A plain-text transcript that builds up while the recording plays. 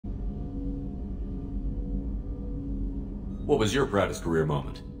What was your proudest career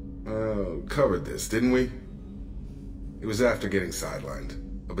moment? Covered this, didn't we? It was after getting sidelined.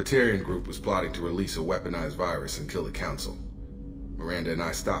 A Batarian group was plotting to release a weaponized virus and kill the Council. Miranda and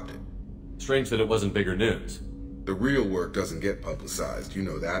I stopped it. Strange that it wasn't bigger news. The real work doesn't get publicized, you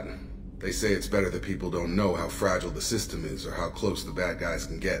know that. They say it's better that people don't know how fragile the system is or how close the bad guys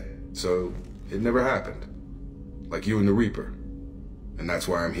can get. So, it never happened. Like you and the Reaper. And that's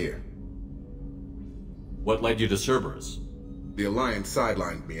why I'm here. What led you to Cerberus? The Alliance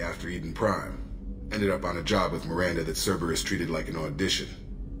sidelined me after Eden Prime. Ended up on a job with Miranda that Cerberus treated like an audition.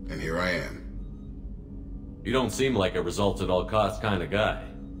 And here I am. You don't seem like a results-at-all-costs kind of guy.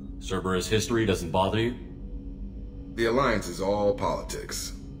 Cerberus history doesn't bother you? The Alliance is all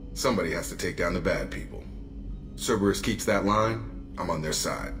politics. Somebody has to take down the bad people. Cerberus keeps that line, I'm on their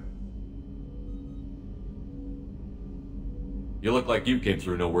side. You look like you came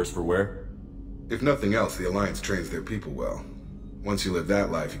through no worse for wear. If nothing else, the Alliance trains their people well. Once you live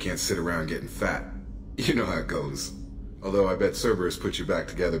that life, you can't sit around getting fat. You know how it goes. Although I bet Cerberus put you back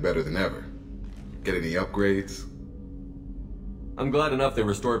together better than ever. Get any upgrades? I'm glad enough they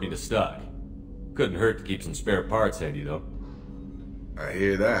restored me to stock. Couldn't hurt to keep some spare parts handy, though. I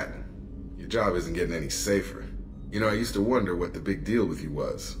hear that. Your job isn't getting any safer. You know, I used to wonder what the big deal with you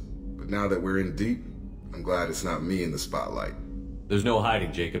was. But now that we're in deep, I'm glad it's not me in the spotlight. There's no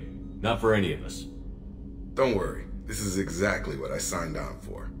hiding, Jacob. Not for any of us. Don't worry. This is exactly what I signed on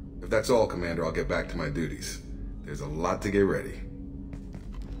for. If that's all, Commander, I'll get back to my duties. There's a lot to get ready.